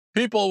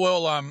People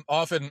will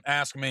often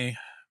ask me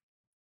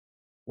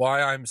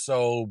why I'm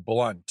so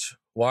blunt,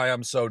 why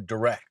I'm so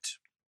direct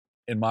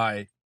in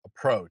my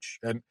approach,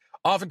 and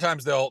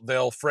oftentimes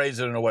they'll phrase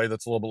it in a way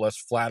that's a little bit less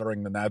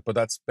flattering than that. But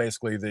that's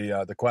basically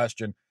the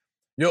question.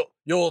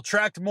 You'll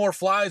attract more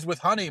flies with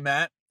honey,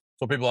 Matt. That's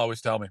what people always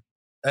tell me.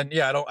 And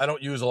yeah, I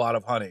don't use a lot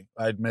of honey.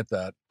 I admit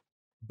that.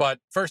 But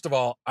first of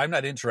all, I'm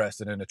not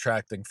interested in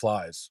attracting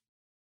flies.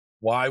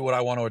 Why would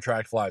I want to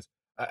attract flies?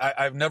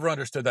 I've never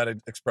understood that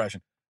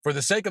expression. For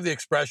the sake of the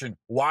expression,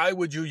 why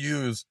would you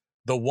use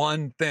the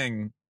one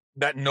thing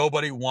that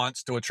nobody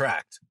wants to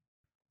attract?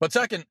 But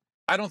second,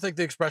 I don't think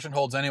the expression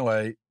holds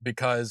anyway,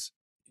 because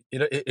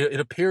it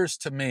appears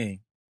to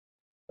me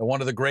that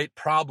one of the great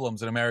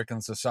problems in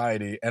American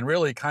society, and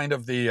really kind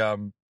of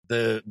the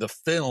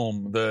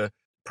film, the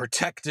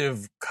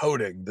protective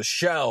coating, the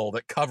shell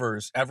that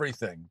covers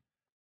everything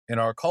in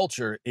our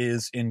culture,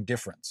 is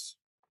indifference,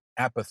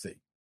 apathy,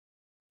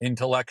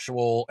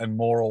 intellectual and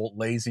moral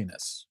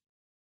laziness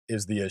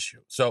is the issue.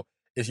 So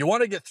if you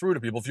want to get through to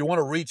people, if you want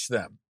to reach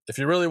them, if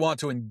you really want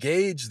to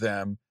engage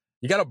them,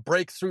 you got to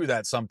break through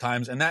that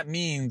sometimes. And that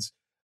means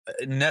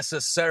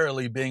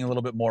necessarily being a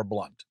little bit more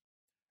blunt.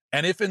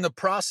 And if in the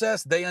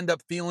process they end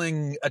up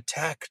feeling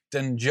attacked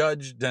and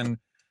judged, and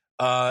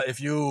if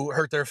you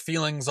hurt their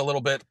feelings a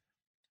little bit,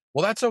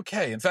 well, that's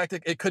okay. In fact,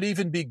 it could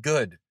even be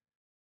good.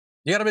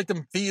 You got to make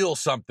them feel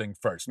something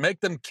first. Make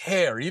them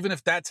care, even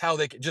if that's how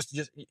they just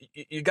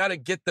you got to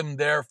get them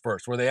there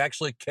first, where they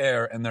actually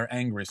care and they're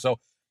angry. So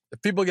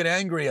if people get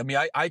angry at me,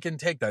 I can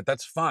take that.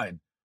 That's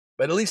fine.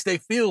 But at least they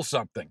feel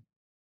something.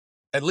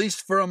 At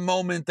least for a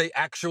moment, they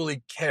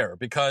actually care,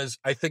 because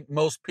I think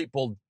most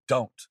people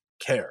don't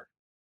care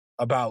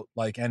about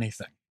like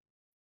anything.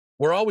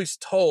 We're always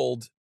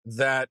told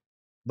that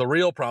the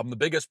real problem, the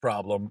biggest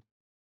problem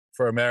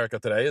for America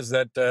today is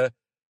that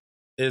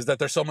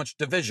there's so much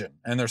division,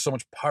 and there's so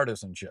much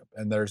partisanship,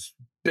 and there's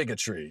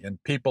bigotry,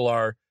 and people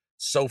are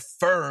so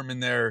firm in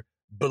their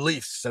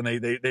beliefs, and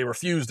they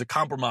refuse to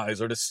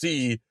compromise or to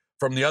see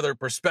from the other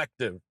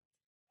perspective.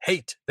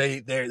 Hate,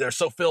 they're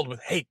so filled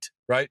with hate,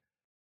 right?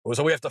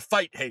 So we have to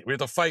fight hate. We have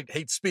to fight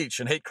hate speech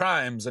and hate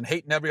crimes and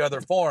hate in every other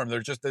form.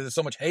 There's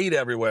so much hate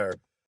everywhere,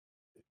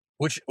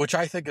 which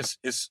I think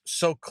is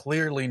so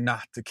clearly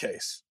not the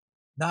case.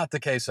 Not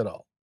the case at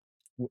all.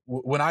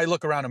 When I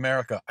look around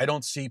America, I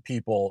don't see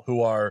people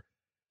who are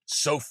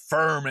so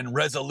firm and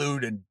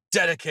resolute and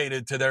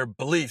dedicated to their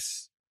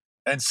beliefs,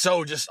 and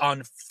so just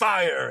on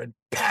fire and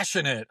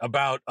passionate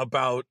about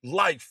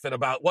life and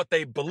about what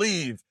they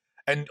believe,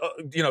 and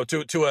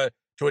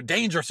to a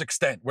dangerous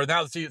extent where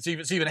now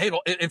it's even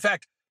hateful. In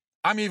fact,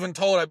 I'm even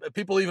told,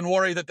 people even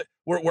worry that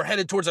we're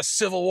headed towards a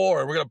civil war.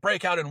 We're going to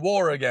break out in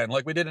war again,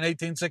 like we did in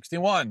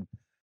 1861.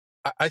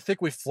 I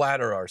think we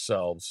flatter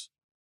ourselves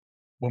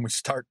when we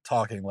start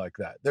talking like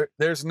that.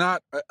 There's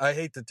not, I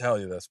hate to tell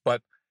you this,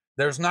 but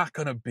there's not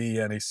going to be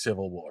any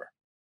civil war.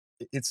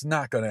 It's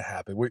not going to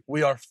happen.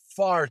 We are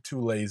far too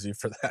lazy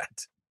for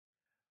that.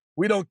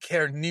 We don't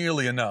care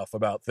nearly enough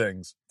about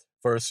things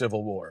for a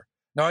civil war.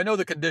 Now, I know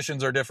the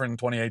conditions are different in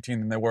 2018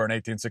 than they were in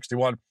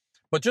 1861,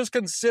 but just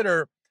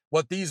consider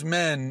what these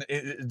men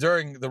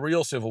during the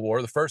real Civil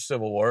War, the first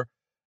Civil War,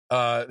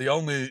 the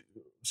only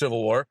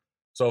Civil War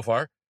so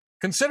far,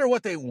 consider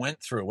what they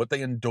went through, what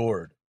they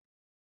endured.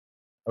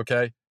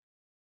 Okay?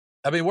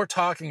 I mean, we're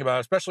talking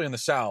about, especially in the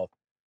South,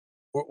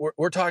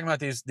 we're talking about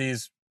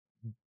these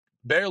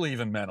barely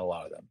even men, a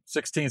lot of them,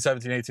 16,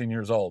 17, 18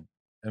 years old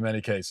in many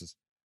cases.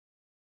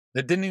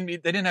 They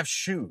didn't have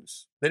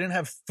shoes. They didn't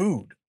have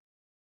food.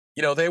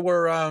 You know, they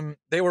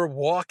were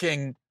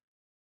walking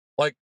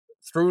like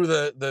through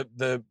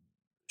the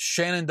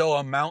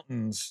Shenandoah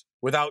Mountains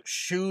without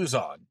shoes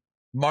on,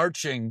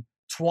 marching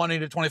 20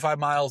 to 25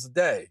 miles a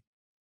day,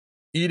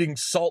 eating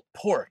salt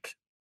pork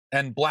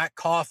and black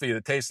coffee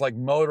that tastes like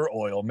motor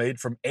oil made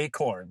from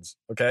acorns.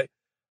 Okay.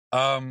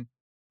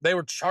 They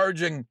were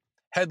charging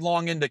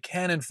headlong into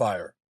cannon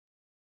fire.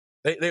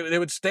 They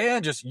would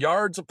stand just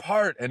yards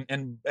apart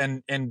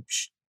and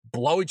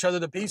blow each other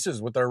to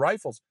pieces with their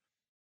rifles.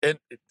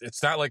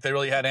 It's not like they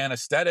really had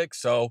anesthetics.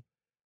 So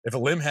if a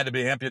limb had to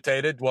be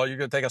amputated, well, you're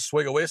going to take a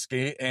swig of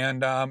whiskey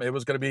and it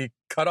was going to be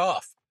cut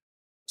off.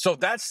 So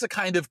that's the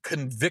kind of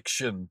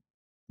conviction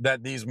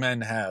that these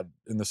men had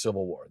in the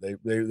Civil War.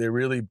 They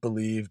really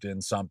believed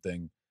in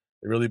something.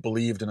 They really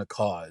believed in a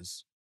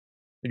cause.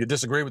 You could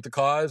disagree with the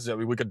cause.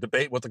 We could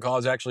debate what the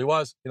cause actually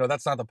was. You know,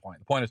 that's not the point.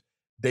 The point is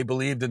they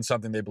believed in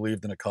something. They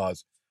believed in a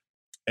cause,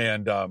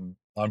 and on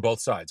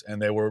both sides,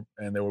 and they were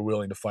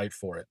willing to fight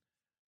for it.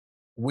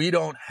 We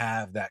don't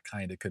have that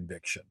kind of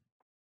conviction.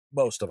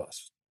 Most of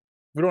us.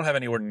 We don't have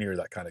anywhere near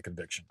that kind of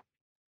conviction.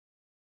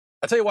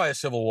 I'll tell you why a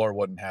civil war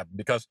wouldn't happen,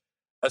 because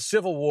a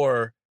civil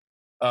war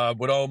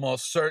would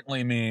almost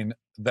certainly mean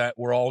that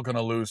we're all going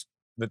to lose,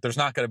 that there's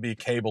not going to be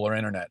cable or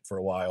internet for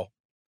a while.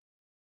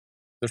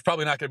 There's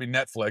probably not going to be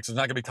Netflix. There's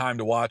not going to be time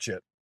to watch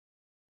it.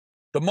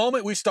 The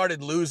moment we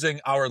started losing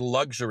our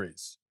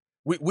luxuries,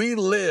 we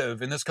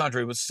live in this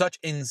country with such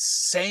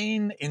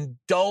insane,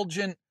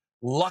 indulgent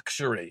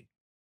luxury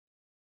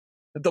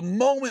The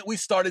moment we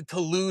started to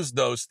lose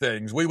those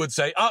things, we would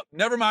say, oh,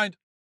 never mind,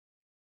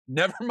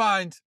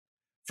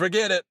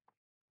 forget it.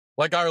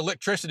 Like our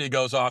electricity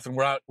goes off and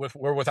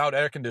we're without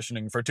air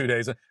conditioning for 2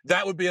 days.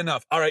 That would be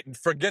enough. All right,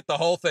 forget the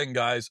whole thing,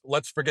 guys.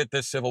 Let's forget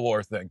this Civil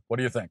War thing. What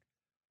do you think?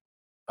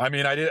 I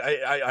mean,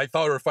 I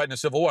thought we were fighting a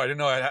civil war. I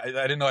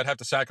didn't know I'd have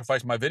to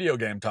sacrifice my video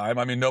game time.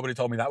 I mean, nobody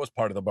told me that was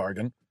part of the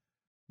bargain.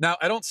 Now,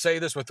 I don't say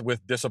this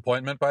with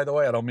disappointment, by the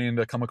way. I don't mean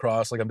to come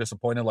across like I'm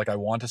disappointed, like I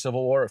want a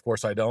civil war. Of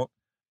course I don't.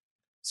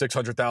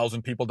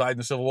 600,000 people died in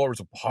the Civil War. It was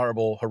a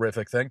horrible,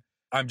 horrific thing.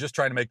 I'm just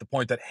trying to make the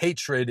point that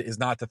hatred is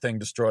not the thing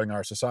destroying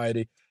our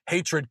society.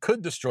 Hatred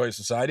could destroy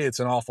society. It's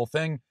an awful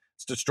thing.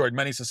 It's destroyed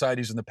many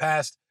societies in the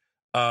past.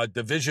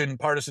 Division,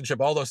 partisanship,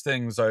 all those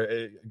things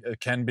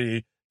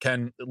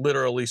can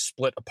literally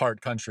split apart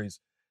countries,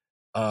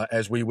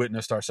 as we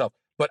witnessed ourselves.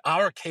 But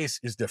our case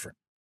is different.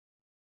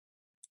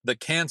 The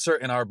cancer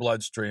in our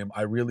bloodstream,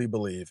 I really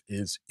believe,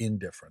 is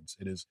indifference.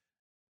 It is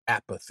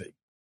apathy.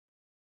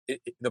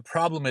 The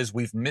problem is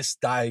we've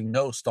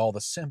misdiagnosed all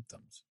the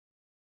symptoms.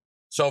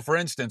 So, for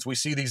instance, we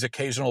see these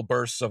occasional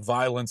bursts of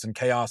violence and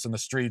chaos in the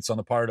streets on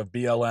the part of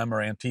BLM or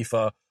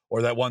Antifa,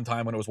 or that one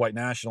time when it was white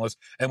nationalists.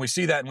 And we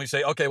see that and we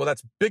say, okay, well,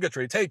 that's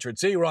bigotry, it's hatred.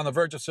 See, we're on the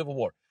verge of civil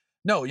war.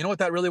 No, you know what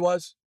that really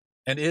was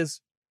and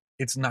is?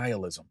 It's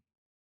nihilism.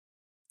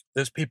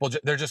 There's people,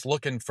 they're just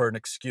looking for an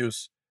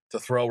excuse to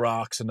throw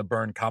rocks and to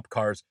burn cop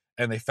cars,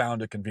 and they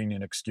found a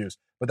convenient excuse.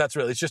 But that's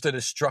really, it's just a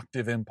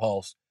destructive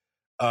impulse.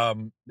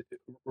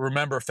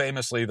 Remember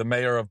famously the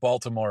mayor of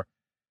Baltimore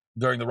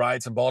during the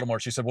riots in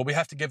Baltimore, she said, well, we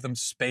have to give them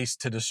space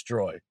to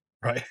destroy,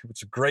 right?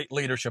 It's great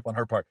leadership on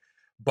her part.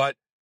 But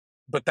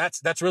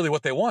that's really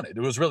what they wanted.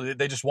 It was really,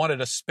 they just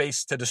wanted a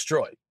space to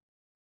destroy.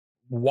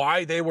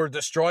 Why they were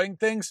destroying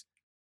things,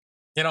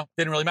 didn't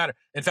really matter.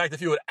 In fact,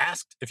 if you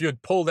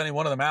had pulled any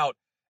one of them out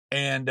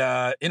and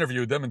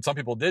interviewed them, and some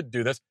people did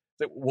do this,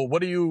 say, well,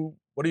 what are you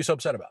so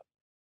upset about?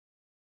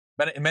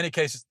 But in many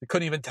cases, they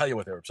couldn't even tell you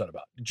what they were upset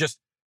about. Just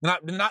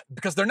not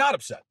because they're not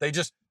upset. They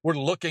just were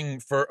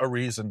looking for a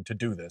reason to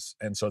do this,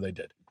 and so they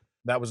did.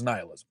 That was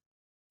nihilism.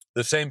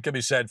 The same can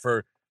be said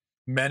for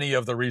many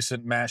of the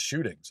recent mass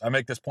shootings. I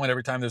make this point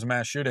every time there's a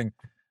mass shooting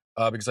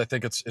because I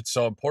think it's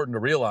so important to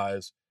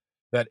realize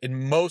that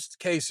in most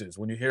cases,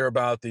 when you hear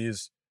about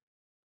these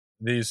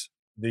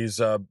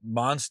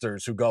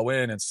monsters who go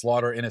in and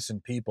slaughter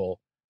innocent people,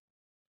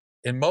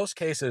 in most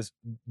cases,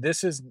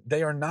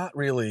 they are not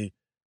really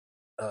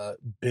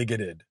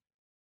bigoted.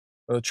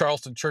 The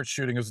Charleston church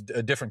shooting is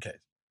a different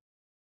case.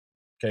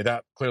 Okay,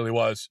 that clearly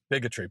was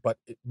bigotry. But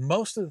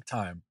most of the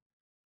time,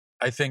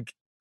 I think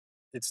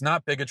it's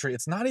not bigotry.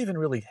 It's not even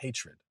really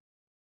hatred.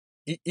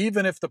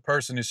 Even if the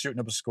person is shooting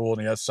up a school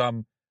and he has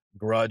some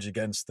grudge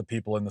against the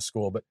people in the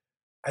school. But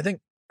I think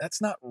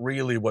that's not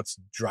really what's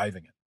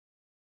driving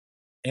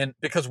it. And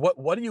because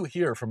what do you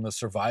hear from the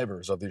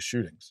survivors of these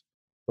shootings?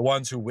 The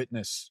ones who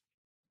witness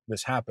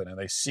this happen and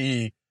they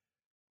see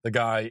the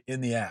guy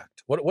in the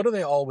act. What do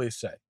they always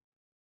say?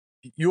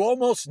 You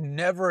almost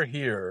never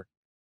hear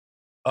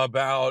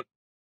about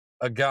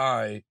a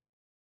guy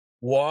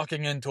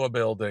walking into a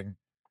building,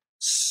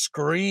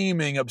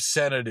 screaming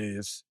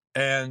obscenities,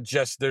 and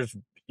just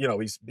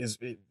his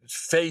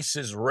face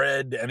is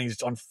red and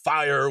he's on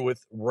fire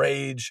with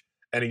rage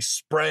and he's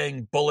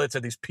spraying bullets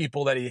at these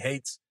people that he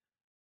hates.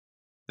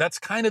 That's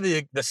kind of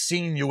the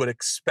scene you would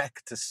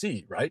expect to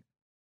see, right?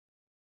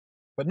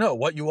 But no,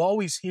 what you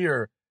always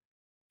hear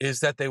is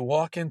that they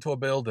walk into a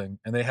building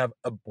and they have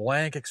a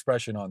blank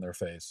expression on their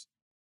face.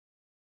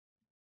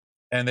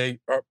 And they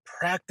are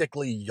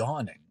practically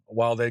yawning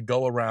while they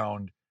go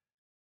around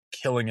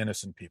killing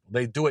innocent people.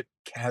 They do it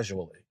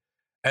casually.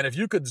 And if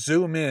you could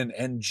zoom in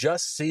and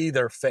just see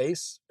their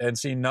face and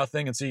see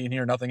nothing and see and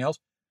hear nothing else,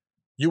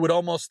 you would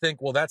almost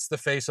think, well, that's the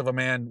face of a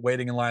man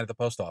waiting in line at the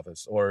post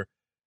office or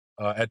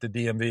at the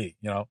DMV,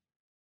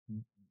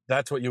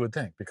 That's what you would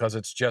think, because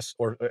it's just,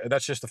 or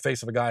that's just the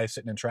face of a guy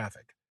sitting in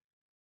traffic.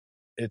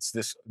 It's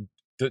this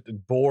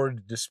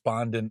bored,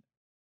 despondent,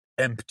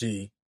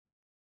 empty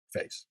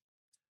face.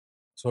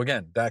 So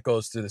again, that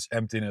goes to this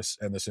emptiness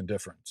and this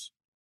indifference.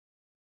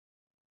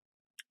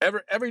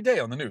 Every day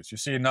on the news, you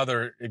see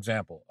another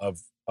example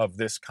of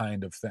this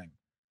kind of thing.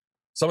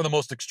 Some of the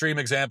most extreme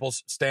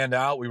examples stand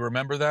out. We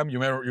remember them. You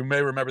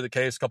may remember the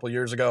case a couple of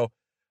years ago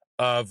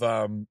of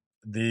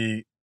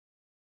the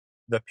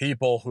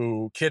people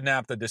who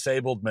kidnapped a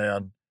disabled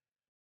man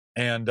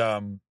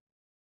and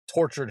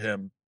tortured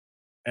him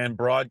and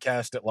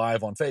broadcast it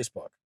live on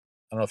Facebook.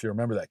 I don't know if you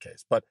remember that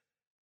case, but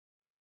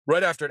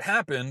right after it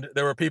happened,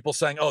 there were people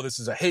saying, oh, this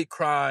is a hate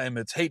crime,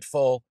 it's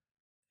hateful.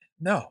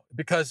 No,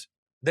 because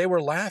they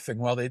were laughing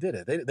while they did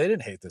it. They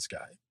didn't hate this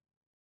guy. It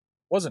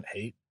wasn't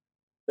hate.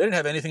 They didn't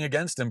have anything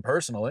against him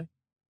personally.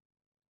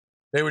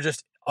 They were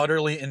just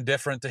utterly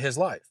indifferent to his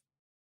life.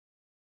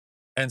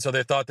 And so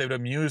they thought they would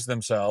amuse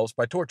themselves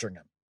by torturing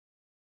him.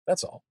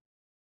 That's all.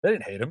 They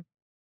didn't hate him.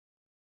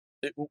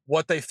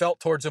 What they felt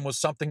towards him was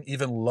something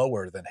even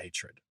lower than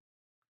hatred.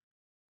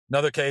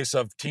 Another case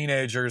of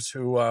teenagers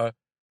who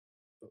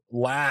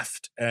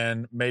laughed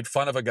and made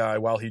fun of a guy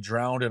while he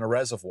drowned in a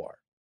reservoir.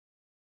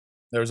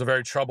 There was a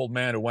very troubled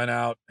man who went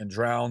out and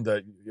drowned.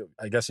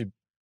 I guess he was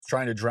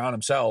trying to drown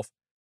himself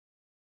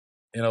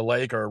in a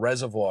lake or a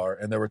reservoir,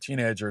 and there were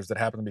teenagers that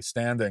happened to be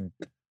standing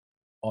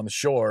on the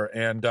shore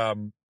and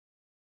on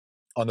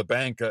the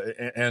bank,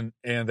 and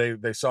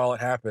they saw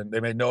it happen. They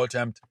made no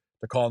attempt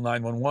to call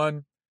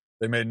 911.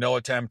 They made no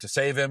attempt to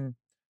save him,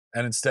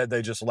 and instead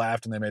they just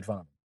laughed and they made fun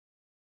of him.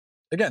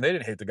 Again, they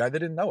didn't hate the guy. They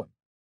didn't know him.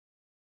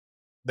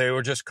 They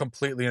were just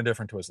completely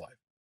indifferent to his life.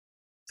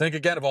 Think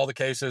again of all the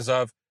cases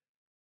of,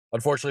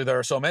 unfortunately, there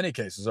are so many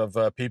cases of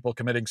people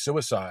committing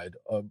suicide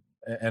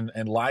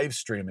and live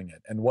streaming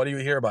it. And what do you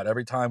hear about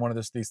every time one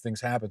of these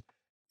things happens?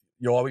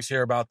 You always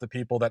hear about the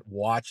people that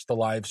watch the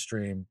live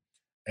stream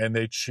and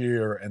they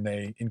cheer and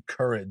they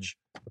encourage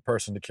the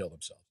person to kill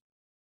themselves.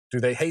 Do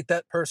they hate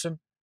that person?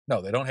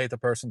 No, they don't hate the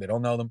person. They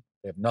don't know them.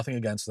 They have nothing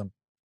against them.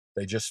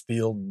 They just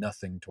feel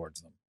nothing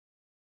towards them.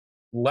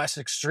 Less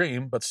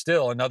extreme, but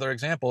still another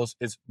example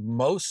is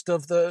most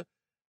of the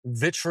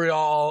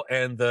vitriol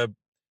and the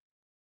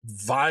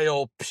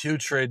vile,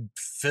 putrid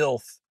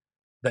filth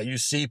that you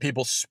see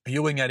people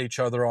spewing at each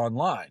other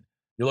online.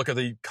 You look at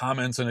the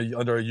comments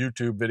under a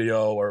YouTube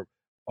video or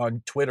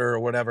on Twitter or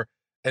whatever,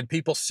 and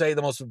people say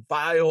the most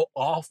vile,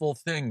 awful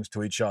things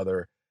to each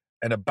other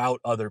and about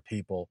other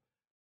people.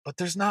 But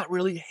there's not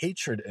really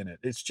hatred in it.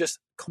 It's just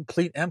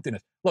complete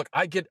emptiness. Look,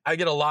 I get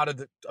a lot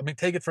of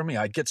take it from me.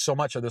 I get so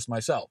much of this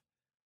myself.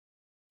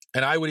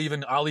 And I'll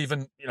even,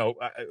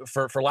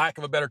 for lack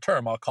of a better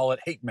term, I'll call it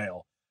hate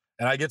mail.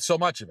 And I get so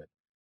much of it.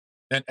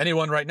 And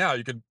anyone right now,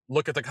 you could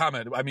look at the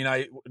comment. I mean,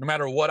 no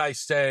matter what I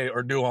say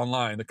or do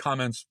online, the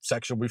comments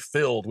section will be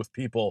filled with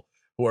people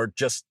who are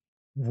just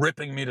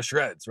ripping me to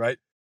shreds, right?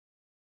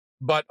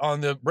 But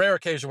on the rare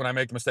occasion when I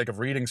make the mistake of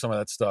reading some of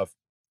that stuff,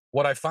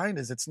 what I find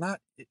is it's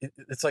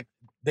like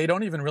they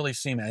don't even really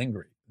seem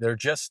angry.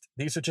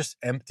 These are just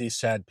empty,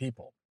 sad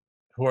people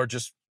who are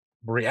just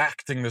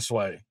reacting this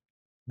way.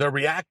 They're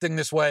reacting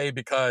this way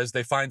because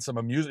they find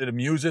it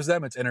amuses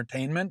them. It's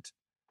entertainment.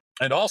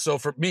 And also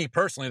for me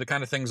personally, the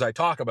kind of things I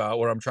talk about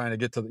where I'm trying to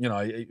get to,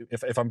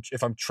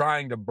 if I'm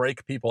trying to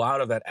break people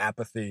out of that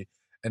apathy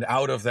and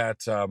out of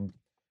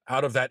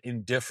that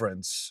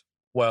indifference,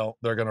 well,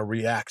 they're going to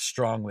react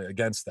strongly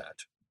against that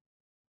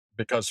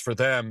because for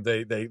them,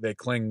 they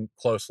cling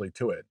closely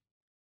to it.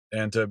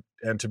 And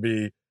to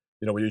be,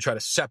 when you try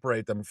to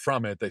separate them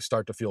from it, they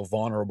start to feel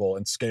vulnerable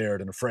and scared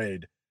and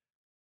afraid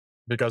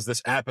because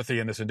this apathy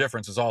and this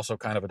indifference is also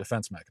kind of a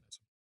defense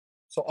mechanism.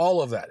 So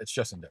all of that, it's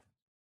just indifference.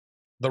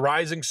 The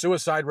rising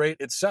suicide rate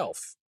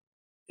itself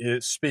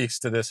speaks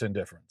to this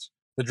indifference.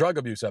 The drug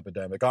abuse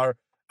epidemic,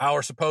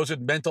 our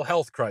supposed mental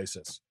health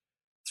crisis,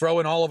 throw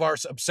in all of our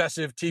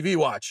obsessive TV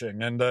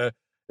watching and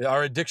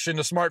our addiction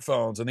to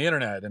smartphones and the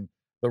internet and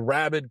the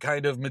rabid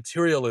kind of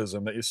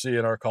materialism that you see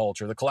in our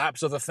culture, the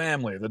collapse of the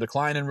family, the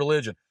decline in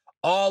religion.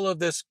 All of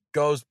this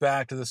goes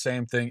back to the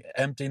same thing: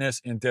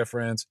 emptiness,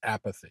 indifference,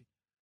 apathy.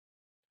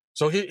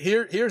 So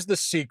here's the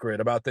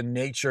secret about the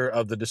nature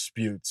of the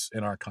disputes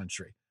in our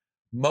country.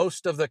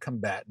 Most of the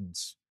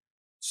combatants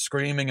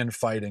screaming and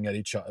fighting at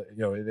each other,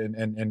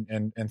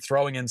 and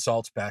throwing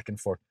insults back and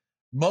forth,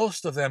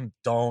 most of them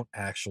don't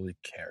actually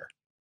care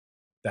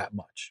that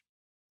much.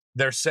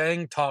 They're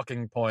saying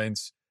talking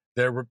points.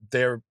 They're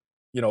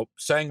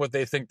saying what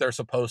they think they're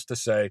supposed to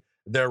say.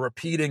 They're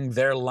repeating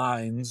their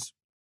lines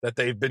that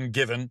they've been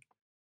given,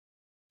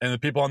 and the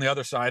people on the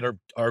other side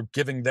are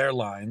giving their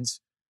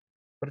lines.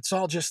 But it's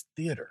all just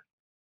theater.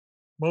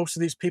 Most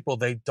of these people,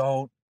 they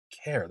don't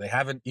care. They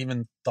haven't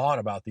even thought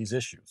about these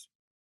issues.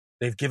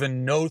 They've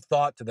given no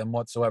thought to them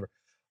whatsoever.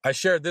 I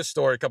shared this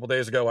story a couple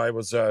days ago. I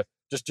was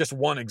just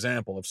one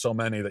example of so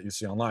many that you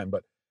see online,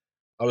 but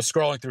I was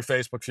scrolling through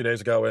Facebook a few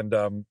days ago,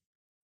 and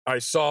I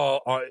saw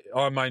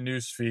on my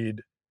news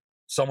feed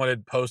someone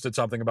had posted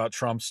something about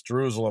Trump's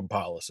Jerusalem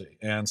policy.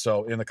 And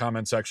so in the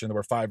comment section, there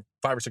were five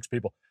or six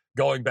people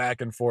going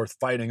back and forth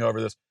fighting over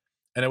this.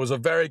 And it was a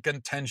very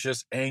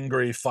contentious,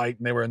 angry fight,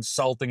 and they were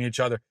insulting each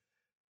other.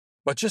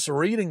 But just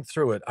reading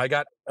through it, I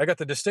got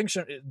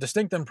the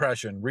distinct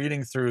impression,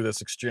 reading through this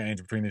exchange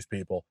between these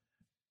people,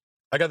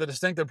 I got the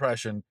distinct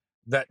impression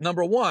that,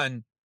 number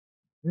one,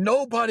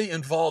 nobody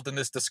involved in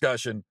this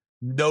discussion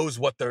knows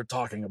what they're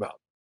talking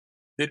about.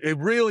 It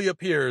really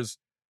appears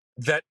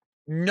that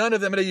none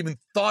of them had even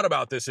thought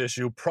about this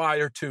issue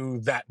prior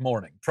to that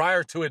morning,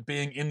 prior to it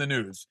being in the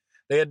news.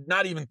 They had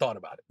not even thought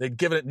about it. They'd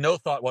given it no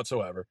thought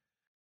whatsoever.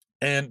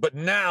 But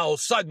now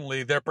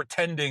suddenly they're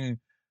pretending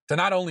to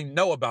not only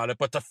know about it,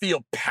 but to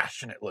feel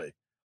passionately.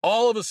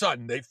 All of a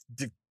sudden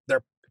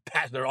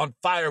they're on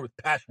fire with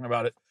passion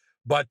about it.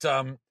 But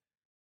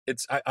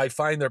I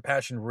find their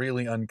passion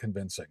really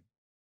unconvincing.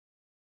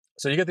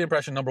 So you get the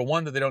impression, number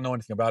one, that they don't know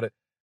anything about it,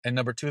 and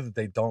number two, that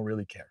they don't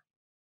really care.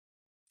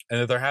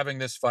 And that they're having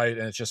this fight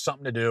and it's just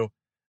something to do,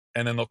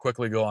 and then they'll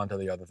quickly go on to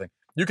the other thing.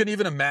 You can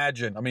even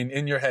imagine,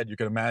 in your head, you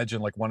can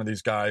imagine like one of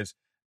these guys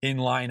in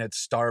line at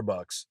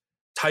Starbucks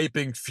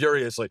typing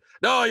furiously,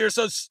 "No, you're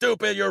so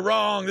stupid, you're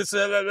wrong, this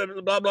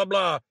is blah, blah,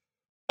 blah."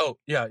 "Oh,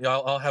 yeah,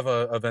 I'll have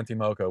a venti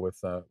mocha with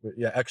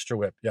extra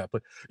whip. Yeah,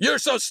 please. You're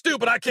so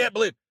stupid, I can't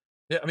believe."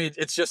 Yeah, I mean,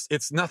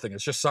 it's nothing.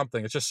 It's just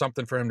something. It's just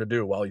something for him to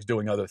do while he's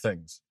doing other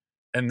things.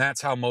 And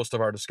that's how most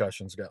of our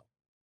discussions go.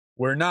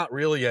 We're not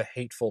really a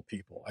hateful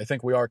people. I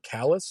think we are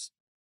callous,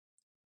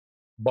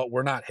 but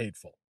we're not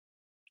hateful.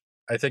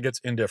 I think it's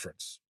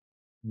indifference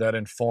that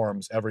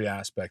informs every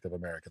aspect of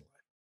American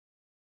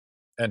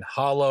life. And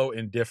hollow,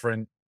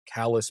 indifferent,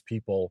 callous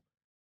people,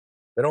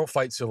 they don't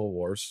fight civil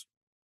wars.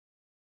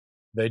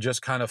 They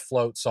just kind of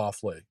float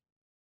softly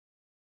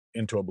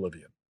into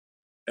oblivion.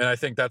 And I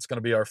think that's going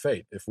to be our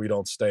fate if we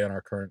don't stay on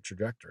our current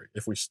trajectory.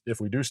 If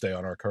we do stay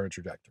on our current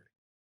trajectory,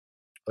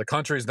 the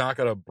country's not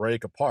going to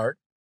break apart.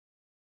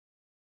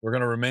 We're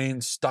going to remain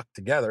stuck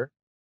together,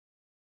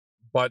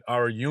 but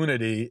our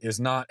unity is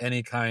not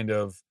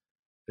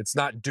it's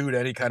not due to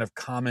any kind of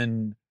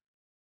common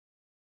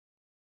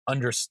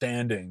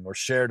understanding or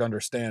shared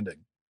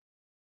understanding.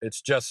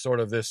 It's just sort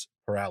of this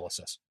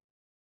paralysis.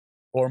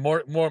 Or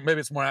more, maybe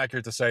it's more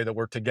accurate to say that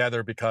we're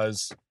together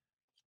because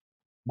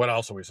what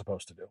else are we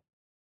supposed to do?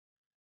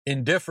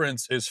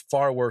 Indifference is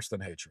far worse than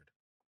hatred.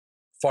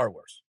 Far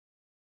worse.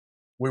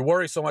 We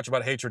worry so much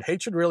about hatred.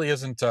 Hatred really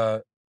isn't,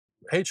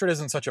 hatred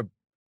isn't such a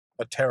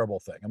terrible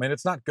thing. I mean,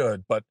 it's not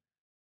good, but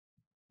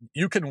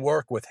you can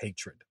work with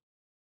hatred.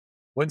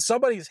 When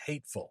somebody's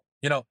hateful,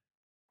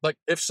 like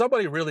if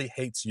somebody really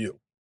hates you,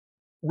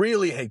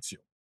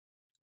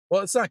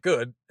 well, it's not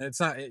good. It's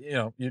not,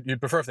 you'd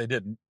prefer if they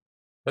didn't,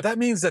 but that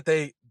means that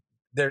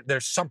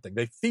there's something,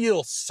 they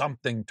feel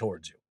something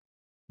towards you.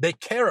 They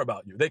care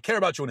about you. They care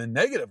about you in a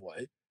negative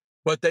way,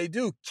 but they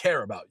do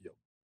care about you.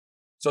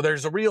 So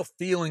there's a real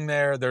feeling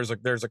there. There's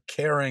a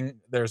caring,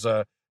 there's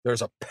a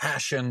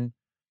passion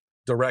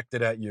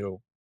directed at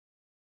you.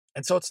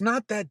 And so it's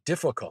not that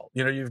difficult.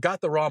 You've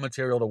got the raw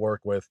material to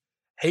work with.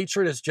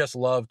 Hatred is just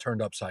love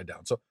turned upside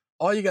down. So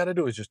all you got to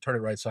do is just turn it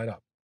right side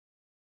up.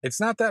 It's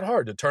not that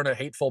hard to turn a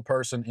hateful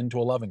person into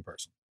a loving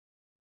person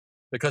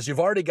because you've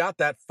already got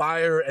that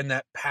fire and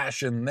that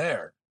passion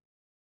there.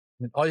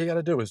 And all you got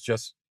to do is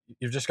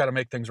you've just got to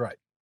make things right.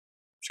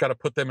 You've just got to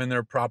put them in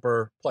their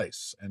proper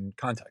place and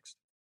context.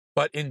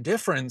 But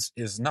indifference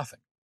is nothing.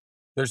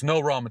 There's no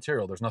raw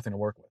material. There's nothing to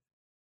work with.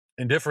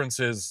 Indifference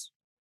is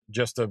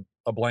just a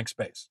blank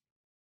space.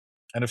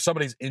 And if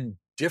somebody's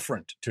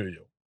indifferent to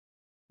you,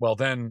 well,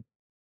 then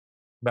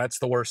that's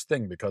the worst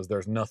thing because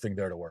there's nothing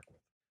there to work with.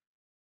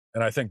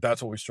 And I think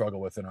that's what we struggle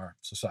with in our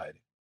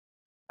society.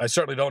 I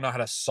certainly don't know how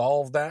to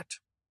solve that.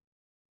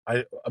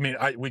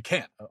 We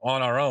can't.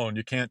 On our own,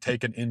 you can't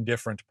take an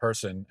indifferent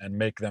person and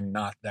make them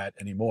not that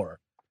anymore.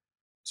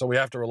 So we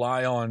have to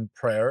rely on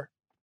prayer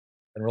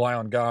and rely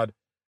on God.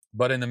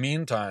 But in the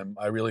meantime,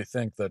 I really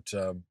think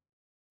that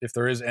if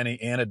there is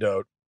any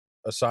antidote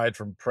aside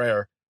from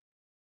prayer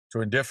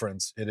to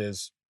indifference, it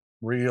is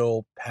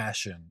real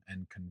passion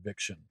and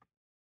conviction.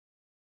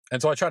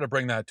 And so I try to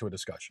bring that to a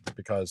discussion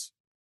because,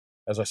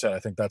 as I said, I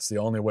think that's the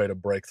only way to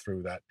break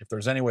through that. If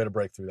there's any way to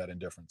break through that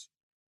indifference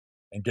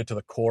and get to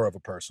the core of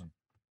a person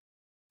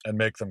and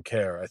make them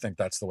care, I think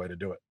that's the way to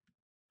do it.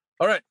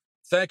 All right.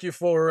 Thank you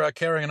for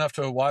caring enough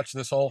to watch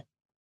this whole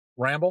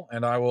ramble,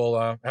 and I will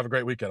have a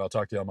great weekend. I'll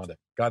talk to you on Monday.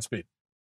 Godspeed.